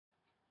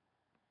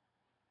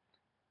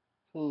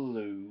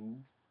Hello.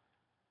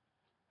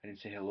 I didn't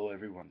say hello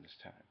everyone this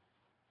time.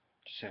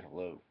 Just said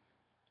hello.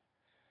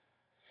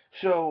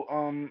 So,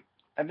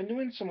 I've been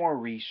doing some more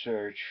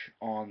research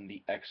on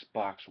the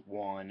Xbox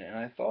One, and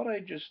I thought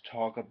I'd just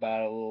talk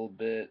about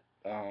it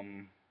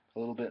a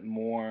little bit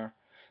more.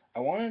 I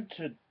wanted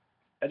to,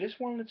 I just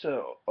wanted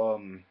to,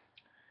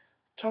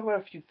 talk about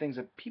a few things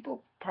that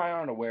people probably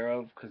aren't aware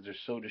of because they're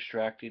so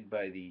distracted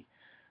by the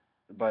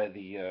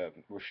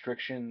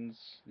restrictions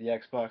the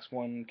Xbox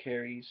One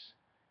carries.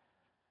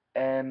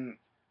 And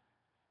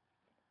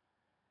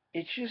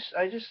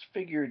I just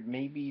figured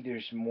maybe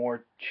there's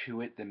more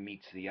to it than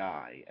meets the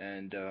eye,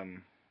 and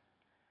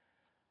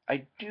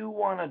I do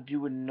want to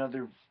do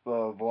another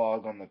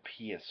vlog on the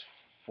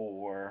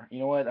PS4. You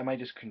know what? I might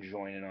just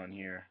conjoin it on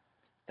here.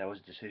 That was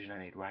a decision I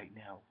made right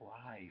now,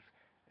 live,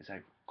 as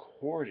I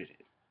recorded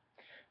it.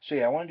 So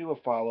yeah, I want to do a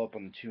follow up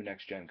on the two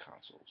next gen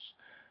consoles.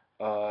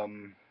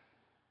 Um,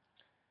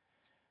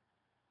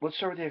 let's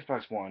start with the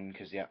Xbox One,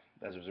 because yeah,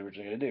 that's what I was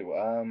originally gonna do.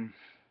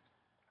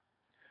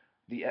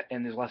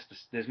 And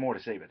there's more to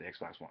say about the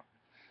Xbox One.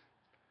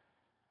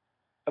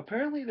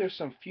 Apparently there's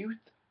some few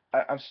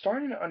I'm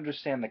starting to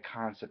understand the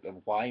concept of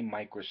why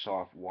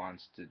Microsoft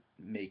wants to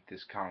make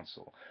this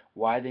console,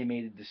 why they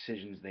made the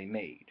decisions they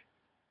made.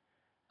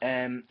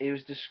 And it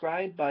was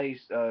described by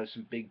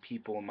some big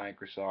people in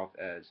Microsoft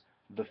as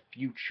the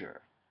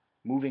future,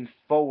 moving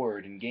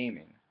forward in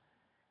gaming.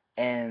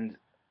 And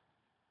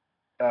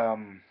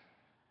um,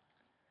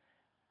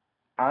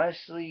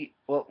 honestly,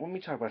 well, let me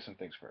talk about some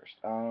things first.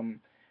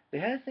 They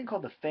had a thing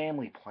called the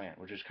family plan,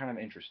 which is kind of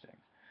interesting.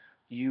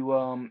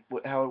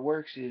 How it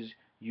works is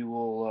you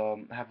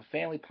will have a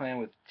family plan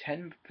with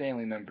 10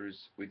 family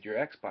members with your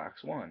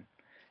Xbox One,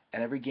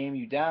 and every game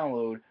you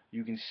download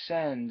you can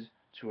send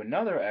to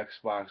another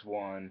Xbox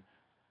One.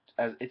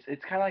 As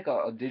it's kind of like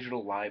a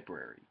digital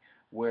library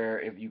where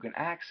if you can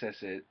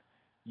access it,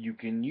 you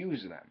can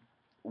use them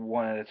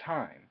one at a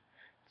time.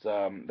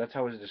 That's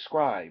how it's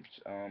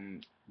described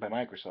by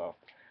Microsoft,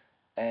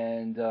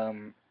 and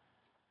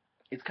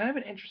it's kind of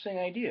an interesting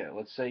idea.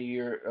 Let's say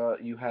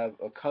you have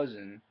a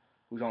cousin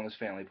who's on this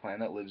family plan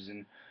that lives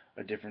in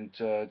a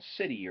different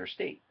city or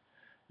state.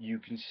 You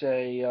can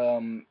say,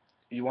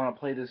 you want to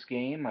play this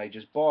game? I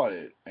just bought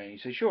it, and you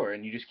say sure,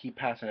 and you just keep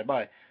passing it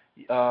by.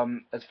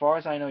 As far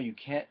as I know, you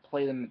can't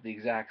play them at the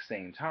exact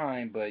same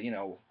time, but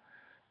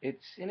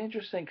it's an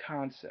interesting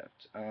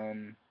concept.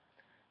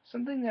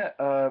 Something that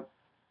uh,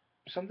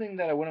 something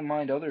that I wouldn't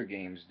mind other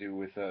games do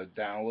with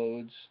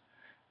downloads,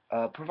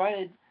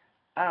 provided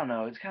I don't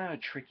know. It's kind of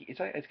a tricky.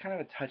 It's kind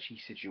of a touchy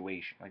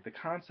situation. Like the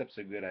concept's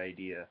a good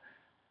idea,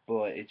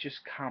 but it's just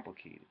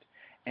complicated.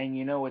 And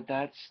you know what?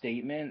 That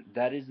statement,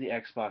 that is the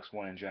Xbox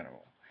One in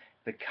general.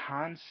 The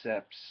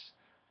concepts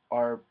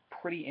are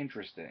pretty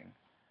interesting,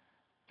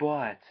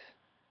 but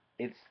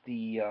it's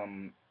the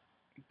um,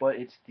 but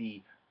it's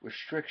the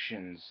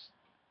restrictions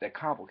that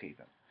complicate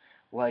them.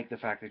 Like the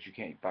fact that you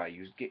can't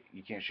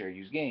share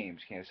used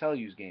games, you can't sell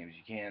used games,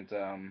 you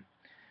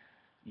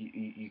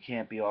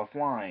can't be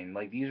offline.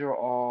 Like these are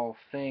all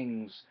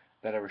things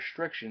that are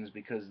restrictions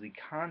because the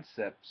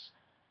concepts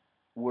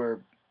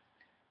were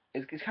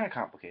it's kind of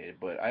complicated.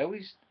 But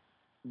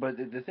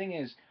the thing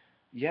is,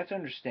 you have to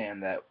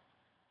understand that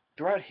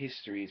throughout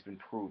history it's been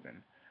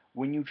proven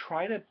when you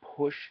try to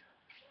push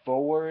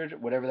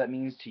forward whatever that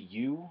means to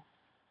you,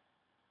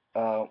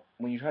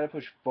 when you try to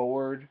push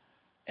forward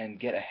and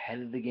get ahead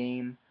of the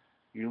game,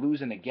 you're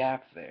losing a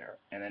gap there,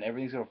 and then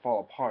everything's gonna fall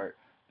apart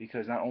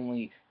because not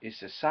only is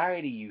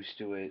society used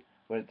to it,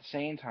 but at the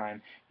same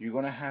time, you're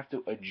gonna have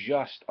to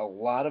adjust a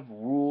lot of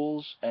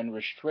rules and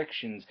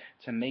restrictions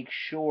to make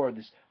sure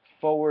this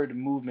forward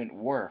movement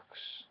works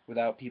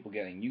without people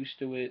getting used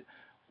to it,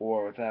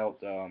 or without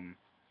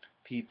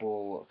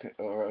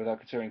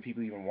considering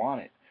people even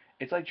want it.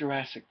 It's like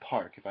Jurassic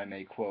Park, if I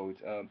may quote.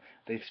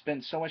 They've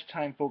spent so much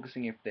time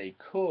focusing if they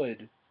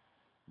could,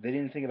 they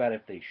didn't think about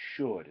if they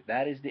should.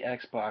 That is the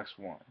Xbox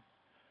One.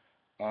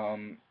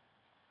 Um,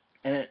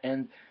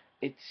 and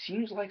it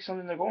seems like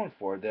something they're going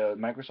for. The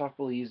Microsoft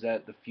believes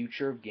that the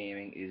future of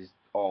gaming is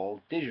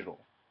all digital,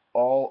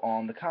 all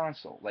on the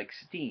console, like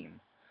Steam.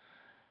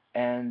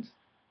 And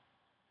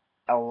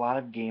a lot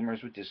of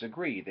gamers would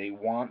disagree. They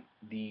want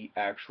the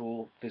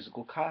actual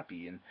physical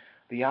copy, and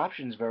the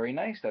option's very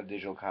nice to have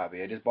digital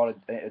copy. I just bought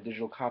a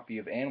digital copy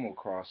of Animal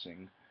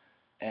Crossing,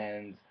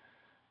 and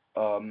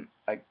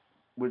I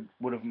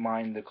would have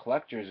mined the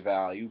collector's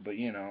value, but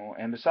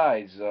and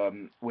besides,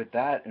 with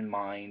that in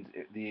mind,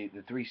 the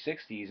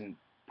 360s and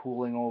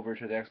pooling over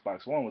to the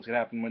Xbox One, what's gonna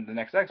happen when the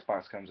next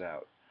Xbox comes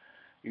out?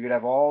 You're gonna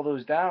have all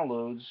those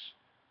downloads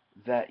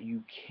that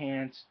you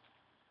can't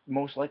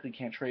most likely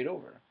can't trade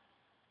over,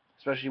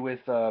 especially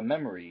with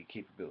memory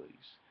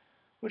capabilities.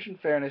 Which, in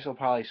fairness, will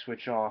probably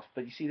switch off.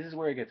 But you see, this is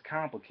where it gets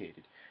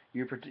complicated.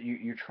 You're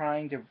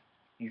trying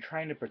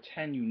to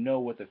pretend you know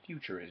what the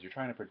future is.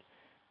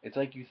 It's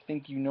like you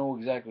think you know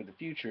exactly what the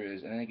future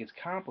is, and then it gets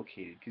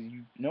complicated because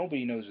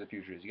nobody knows what the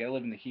future is. You gotta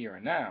live in the here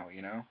and now,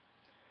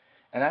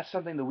 And that's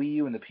something the Wii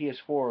U and the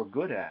PS4 are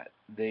good at.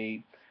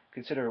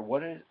 consider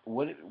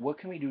what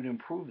can we do to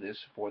improve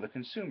this for the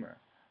consumer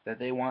that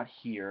they want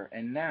here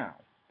and now.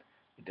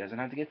 It doesn't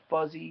have to get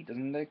fuzzy, it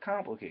doesn't have to get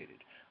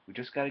complicated. We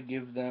just got to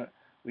give them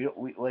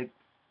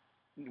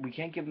we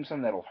can't give them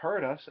something that'll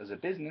hurt us as a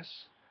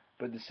business,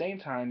 but at the same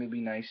time it'd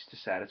be nice to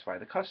satisfy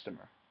the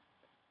customer.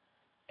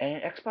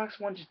 And Xbox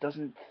One just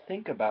doesn't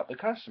think about the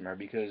customer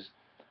because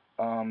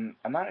I'm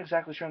not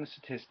exactly sure on the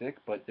statistic,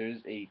 but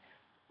there's a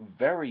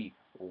very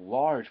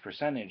large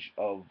percentage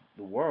of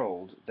the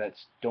world that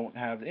don't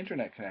have the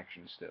internet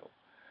connection still.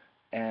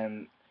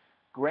 And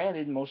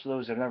granted, most of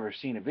those have never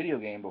seen a video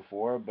game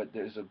before, but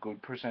there's a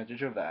good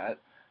percentage of that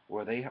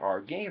where they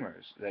are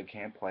gamers that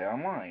can't play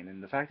online.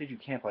 And the fact that you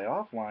can't play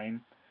offline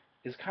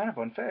is kind of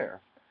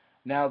unfair.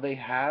 Now, they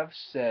have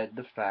said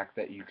the fact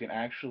that you can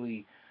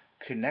actually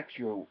connect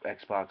your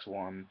Xbox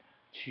One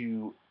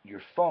to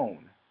your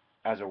phone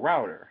as a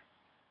router.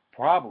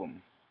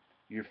 Problem,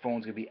 your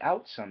phone's going to be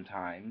out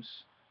sometimes.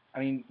 I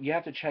mean, you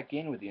have to check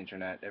in with the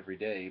internet every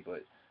day,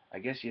 but I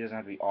guess it doesn't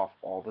have to be off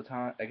all the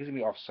time. I guess it can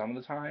be off some of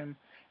the time.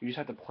 You just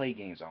have to play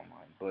games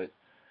online. But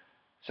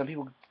some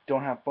people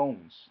don't have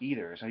phones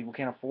either. Some people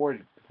can't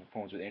afford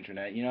phones with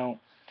internet.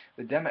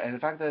 The demo and the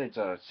fact that it's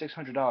a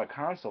 $600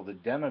 console, the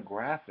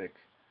demographic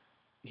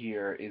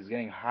here is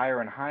getting higher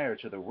and higher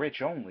to the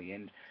rich only,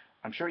 and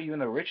I'm sure even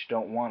the rich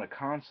don't want a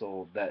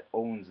console that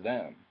owns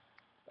them.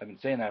 I've been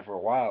saying that for a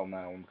while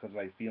now when it comes to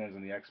my feelings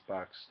on the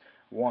Xbox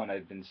One.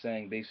 I've been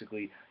saying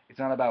basically it's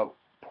not about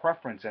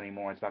preference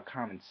anymore, it's about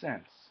common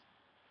sense.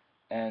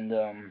 And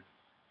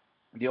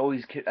the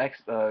always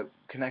connect the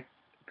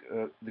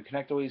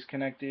Connect always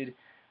connected.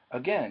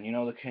 Again,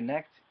 the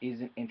Connect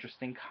is an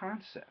interesting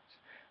concept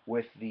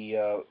with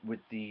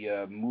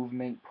the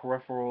movement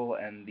peripheral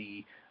and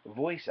the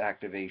voice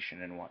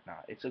activation and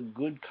whatnot. It's a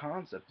good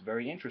concept, it's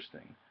very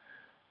interesting,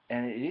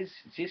 and it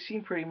just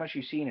seems pretty much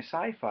you see in a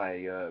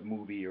sci-fi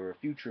movie or a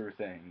future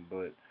thing,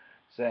 but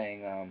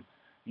saying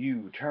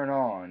you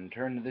turn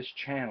to this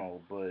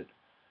channel, but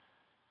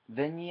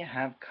then you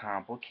have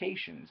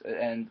complications.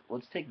 And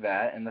let's take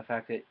that and the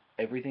fact that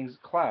everything's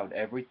cloud,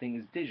 everything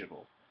is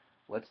digital.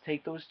 Let's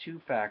take those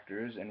two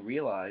factors and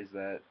realize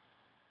that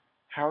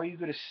how are you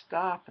going to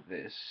stop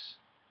this?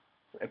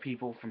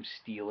 People from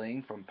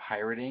stealing, from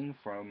pirating,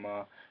 from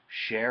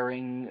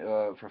sharing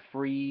for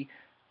free,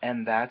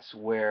 and that's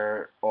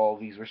where all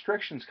these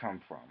restrictions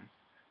come from.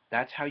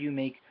 That's how you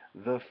make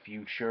the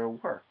future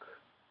work.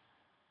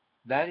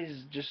 That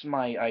is just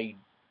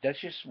that's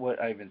just what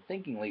I've been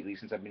thinking lately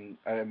since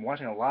I'm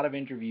watching a lot of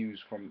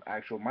interviews from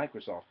actual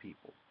Microsoft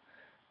people,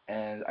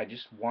 and I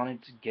just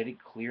wanted to get it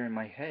clear in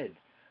my head.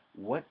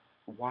 What,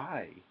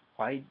 why,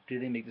 why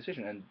did they make the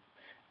decision? And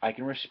I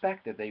can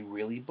respect that they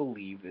really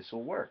believe this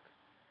will work.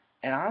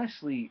 And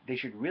honestly, they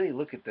should really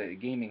look at the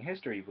gaming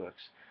history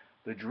books.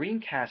 The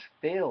Dreamcast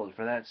failed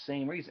for that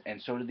same reason,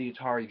 and so did the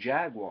Atari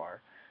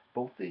Jaguar.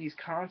 Both of these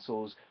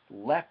consoles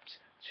leapt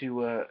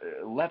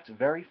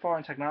very far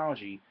in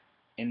technology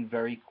in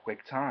very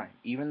quick time.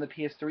 Even the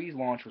PS3's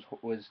launch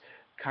was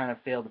kind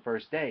of failed the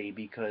first day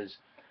because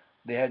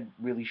they had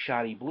really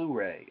shoddy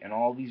Blu-ray, and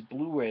all these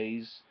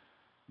Blu-rays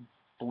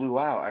blew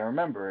out. I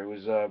remember it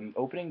was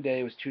opening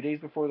day. It was 2 days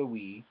before the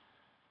Wii,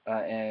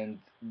 and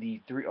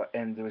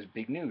there was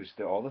big news.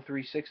 All the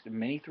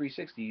many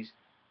 360s,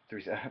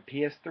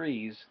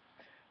 PS3s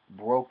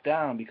broke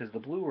down because the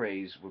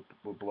Blu-rays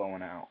were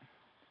blowing out.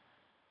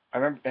 I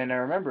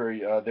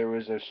remember there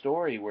was a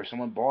story where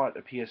someone bought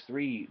a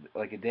PS3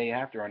 like a day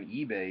after on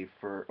eBay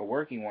for a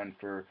working one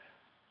for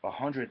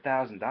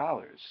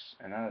 $100,000,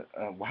 and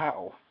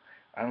wow,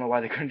 I don't know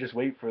why they couldn't just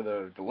wait for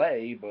the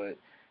delay, but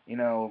you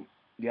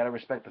gotta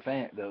respect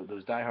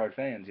those diehard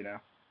fans.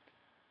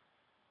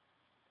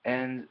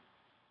 And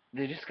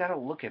they just gotta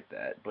look at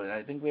that. But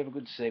I think we have a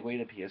good segue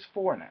to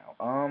PS4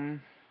 now.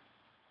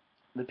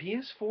 The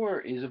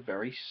PS4 is a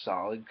very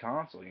solid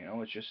console.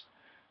 It's just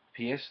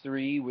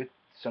PS3 with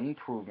some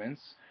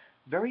improvements.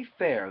 Very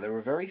fair. They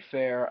were very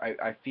fair.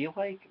 I feel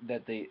like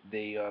that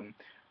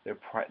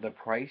the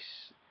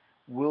price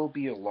will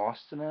be a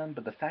loss to them,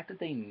 but the fact that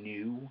they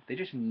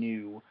just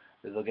knew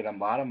that they'll get a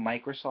lot of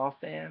Microsoft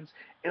fans,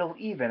 it'll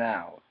even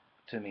out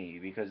to me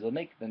because they'll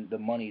make the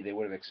money they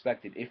would have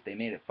expected if they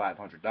made it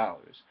 $500,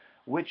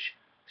 which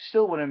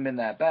still wouldn't have been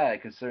that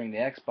bad considering the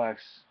Xbox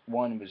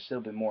One was still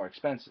a bit more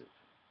expensive.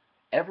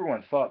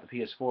 Everyone thought the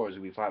PS4 was going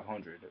to be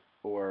 500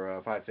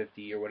 or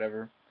 550 or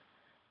whatever,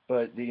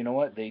 but you know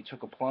what? They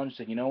took a plunge.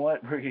 Said, you know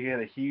what? We're gonna get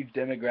a huge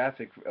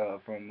demographic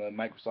from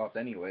Microsoft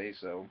anyway,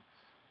 so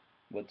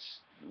let's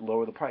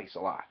lower the price a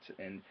lot.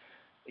 And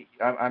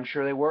I'm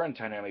sure they were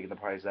intending on making the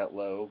price that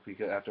low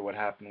because after what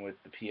happened with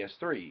the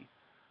PS3,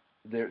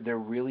 they're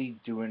really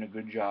doing a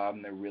good job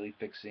and they're really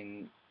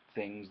fixing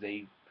things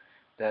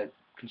that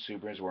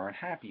consumers weren't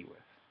happy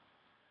with.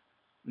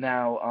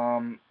 Now,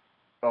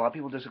 a lot of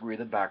people disagree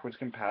with the backwards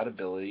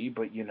compatibility,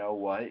 but you know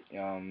what?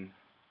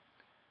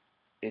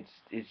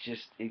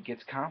 It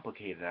gets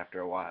complicated after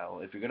a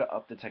while. If you're gonna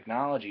up the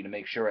technology to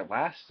make sure it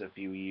lasts a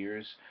few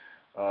years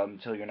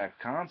until your next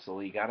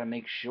console, you gotta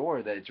make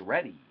sure that it's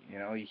ready.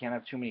 You can't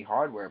have too many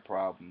hardware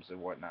problems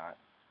and whatnot.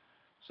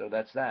 So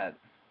that's that.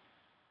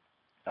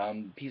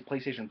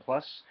 PlayStation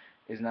Plus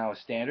is now a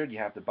standard. You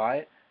have to buy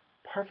it.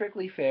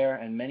 Perfectly fair,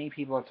 and many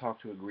people I've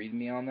talked to agreed with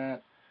me on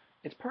that.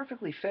 It's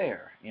perfectly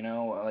fair,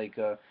 like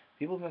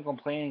people have been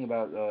complaining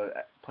about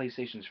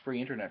PlayStation's free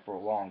internet for a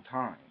long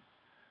time.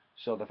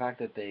 So the fact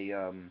that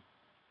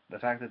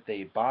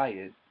they buy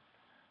it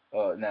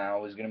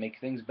now is going to make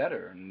things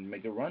better and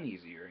make it run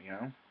easier.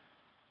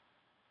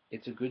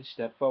 It's a good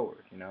step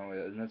forward,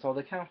 and that's all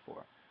they count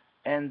for.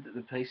 And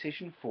the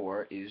PlayStation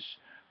 4 is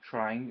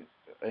trying,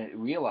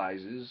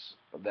 realizes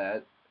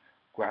that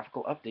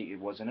graphical update it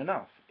wasn't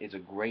enough. It's a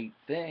great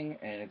thing,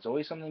 and it's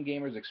always something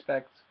gamers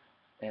expect,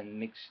 and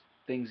makes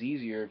things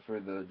easier for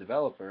the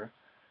developer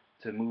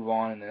to move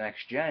on in the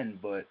next gen.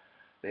 But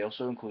they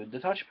also include the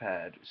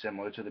touchpad,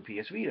 similar to the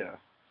PS Vita,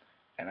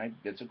 and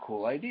it's a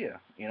cool idea.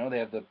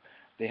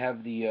 They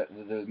have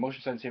the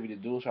motion sensitivity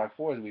to DualShock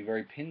 4 will be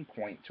very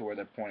pinpoint to where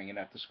they're pointing it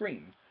at the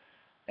screen.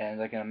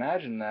 And I can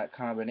imagine that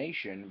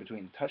combination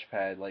between the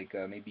touchpad, like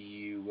maybe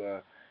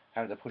you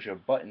have to push a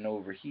button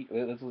over here.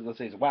 Let's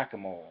say it's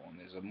whack-a-mole, and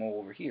there's a mole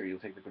over here. You'll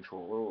take the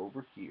controller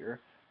over here,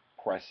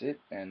 press it,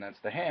 and that's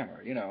the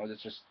hammer.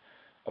 It's just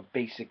a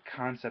basic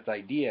concept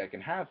idea I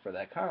can have for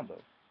that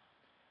combo,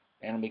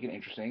 and it'll make an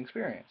interesting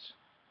experience.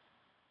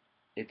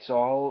 It's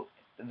all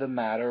the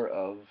matter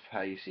of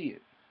how you see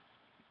it.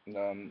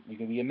 You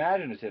can be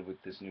imaginative with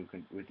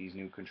with these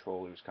new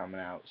controllers coming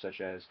out,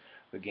 such as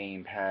the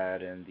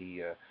gamepad and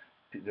the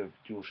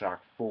DualShock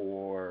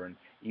 4 and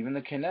even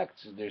the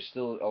Kinect. There's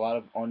still a lot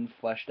of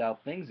unfleshed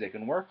out things they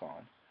can work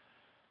on.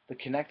 The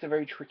Kinect's a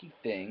very tricky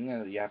thing.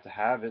 You have to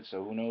have it,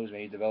 so who knows?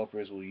 Maybe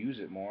developers will use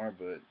it more,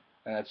 but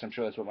I'm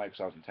sure that's what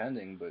Microsoft's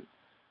intending. But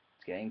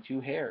it's getting too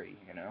hairy.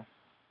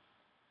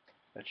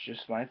 That's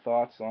just my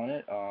thoughts on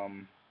it.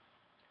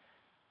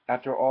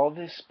 After all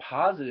this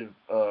positive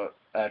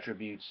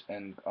attributes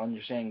and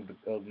understanding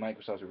of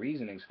Microsoft's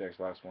reasonings for the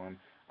Xbox One,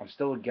 I'm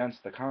still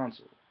against the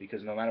console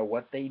because no matter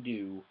what they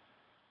do,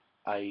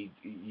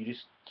 you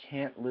just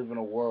can't live in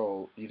a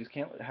world. You just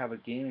can't have a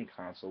gaming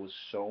console with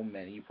so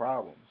many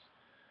problems.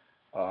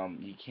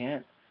 You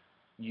can't.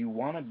 You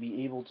want to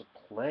be able to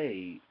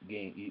play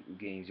games.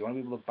 You want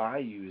to be able to buy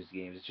used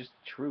games. It's just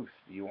the truth.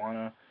 You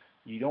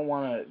don't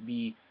want to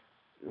be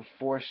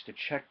forced to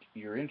check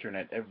your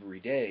internet every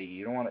day.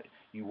 You don't want to.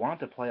 You want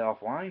to play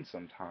offline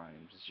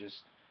sometimes. It's just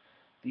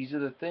these are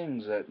the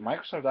things that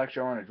Microsoft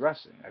actually aren't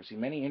addressing. I've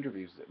seen many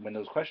interviews that when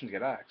those questions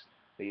get asked,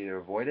 they either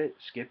avoid it,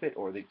 skip it,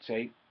 or they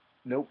say,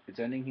 "Nope, it's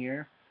ending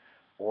here."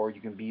 Or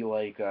you can be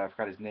like I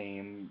forgot his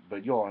name,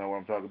 but you all know what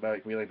I'm talking about.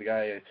 You can be like the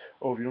guy,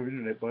 "Oh, if you don't have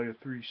internet, buy a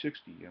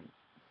 360."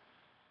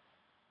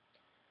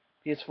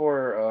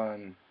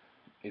 PS4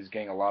 is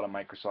getting a lot of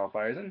Microsoft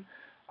buyers, and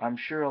I'm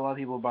sure a lot of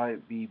people buy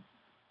be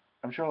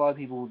I'm sure a lot of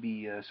people will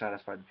be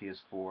satisfied with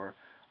PS4.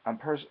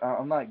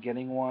 I'm not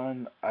getting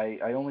one.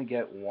 I only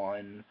get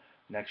one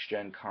next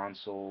gen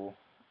console,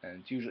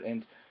 and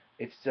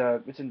it's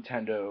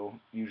Nintendo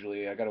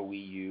usually. I got a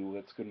Wii U.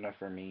 That's good enough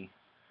for me.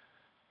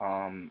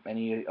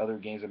 Any other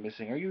games I'm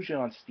missing are usually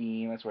on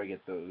Steam. That's where I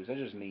get those. That's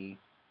just me.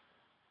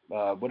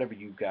 Whatever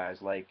you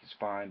guys like is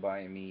fine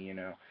by me.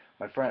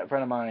 My friend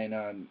of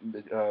mine,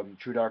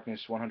 True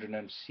Darkness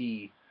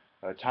 100MC,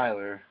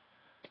 Tyler.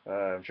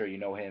 I'm sure you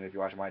know him if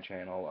you're watching my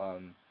channel.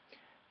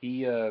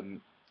 He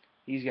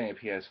he's getting a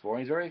PS4 and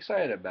he's very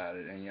excited about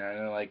it. And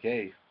I'm like,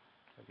 hey,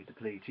 I get to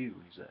play too.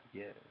 And he's like,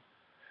 yeah.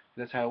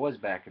 That's how it was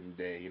back in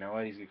the day. You know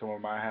what? He's gonna come over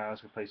to my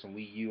house, we play some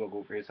Wii U. I'll go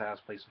over to his house,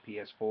 play some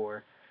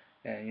PS4,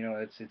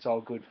 and it's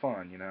all good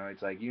fun.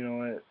 It's like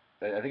what?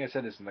 I think I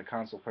said this in the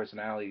console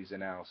personalities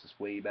analysis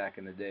way back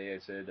in the day. I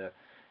said,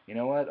 you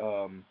know what?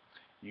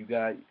 You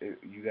got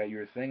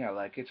your thing. I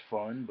like it's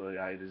fun, but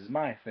this is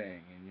my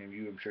thing, and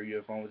I'm sure you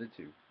have fun with it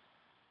too.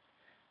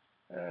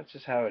 That's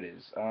just how it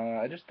is.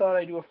 I just thought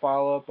I'd do a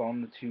follow-up on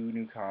the two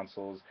new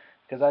consoles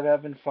because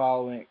I've been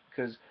following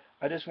because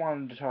I just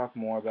wanted to talk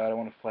more about it. I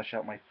want to flesh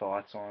out my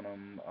thoughts on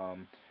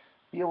them,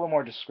 be a little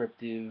more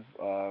descriptive.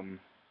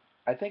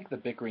 I think the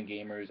Bickering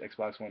Gamers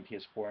Xbox One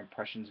PS4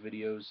 impressions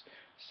videos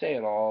say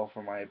it all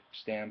from my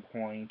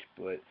standpoint,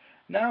 but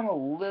now I'm a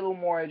little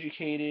more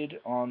educated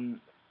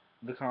on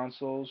the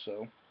console,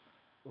 so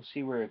we'll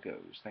see where it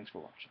goes. Thanks for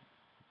watching.